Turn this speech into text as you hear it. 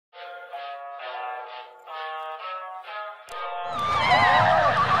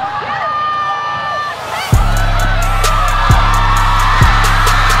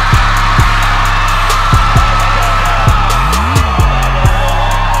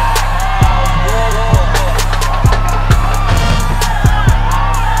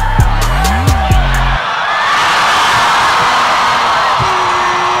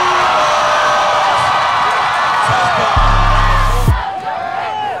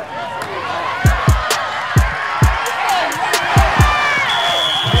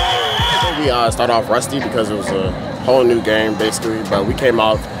We started off rusty because it was a whole new game, basically. But we came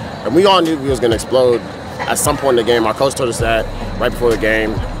out, and we all knew we was going to explode at some point in the game. Our coach told us that right before the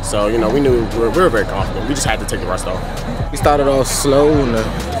game. So, you know, we knew we were very confident. We just had to take the rust off. We started off slow in the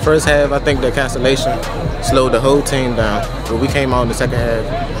first half. I think the cancellation slowed the whole team down. But we came out in the second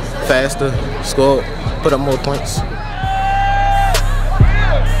half faster, scored, put up more points.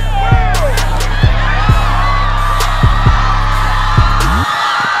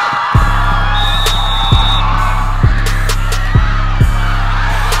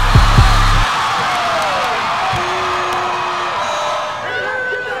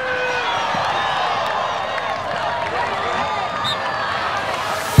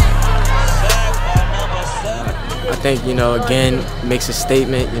 I think, you know, again, makes a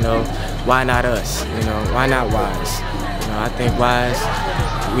statement, you know, why not us? You know, why not Wise? You know, I think Wise,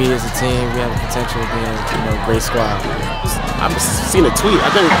 we as a team, we have the potential of being, you know, a great squad. I've seen a tweet,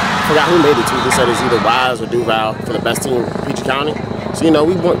 I forgot who made the tweet, that said it's either Wise or DuVal for the best team in Peachtree County. So, you know,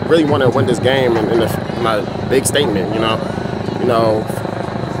 we really want to win this game in a big statement, you know. You know,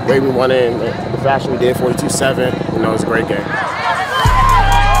 the way we won it, the fashion we did, 42-7, you know, it was a great game.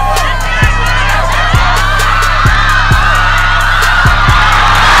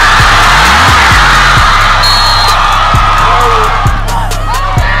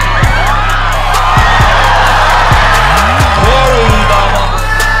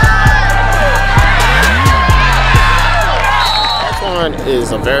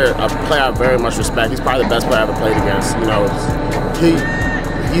 Is a player I very much respect. He's probably the best player I ever played against. You know,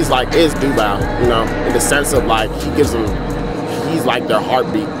 he's like DuVal, you know, in the sense of like he's like their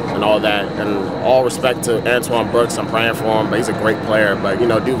heartbeat and all that. And all respect to Antoine Brooks, I'm praying for him, but he's a great player. But you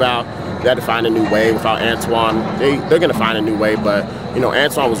know, DuVal, they had to find a new way. Without Antoine, they're gonna find a new way. But you know,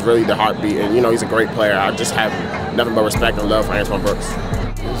 Antoine was really the heartbeat, and you know, he's a great player. I just have nothing but respect and love for Antoine Brooks.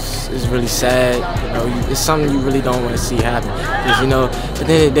 It's really sad, you know, it's something you really don't want to see happen. Because, you know, at the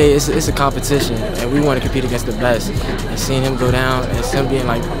end of the day, it's a competition, and we want to compete against the best. And seeing him go down, and him being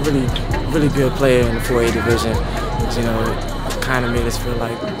like a really good player in the 4A division, you know, it kind of made us feel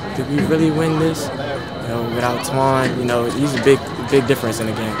like, did we really win this? You know, without Twan, you know, he's a big difference in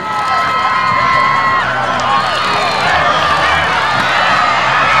the game.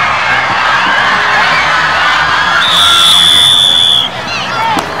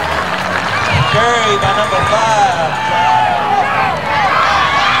 By number 5.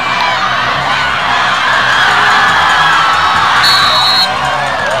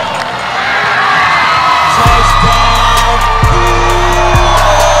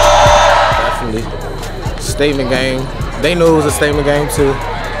 Definitely. Statement game. They knew it was a statement game too.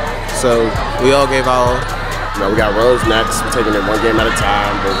 So we all gave our all. You know, we got Rose next. We're taking it one game at a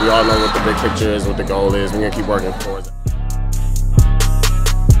time, but we all know what the big picture is, what the goal is. We're gonna keep working towards it.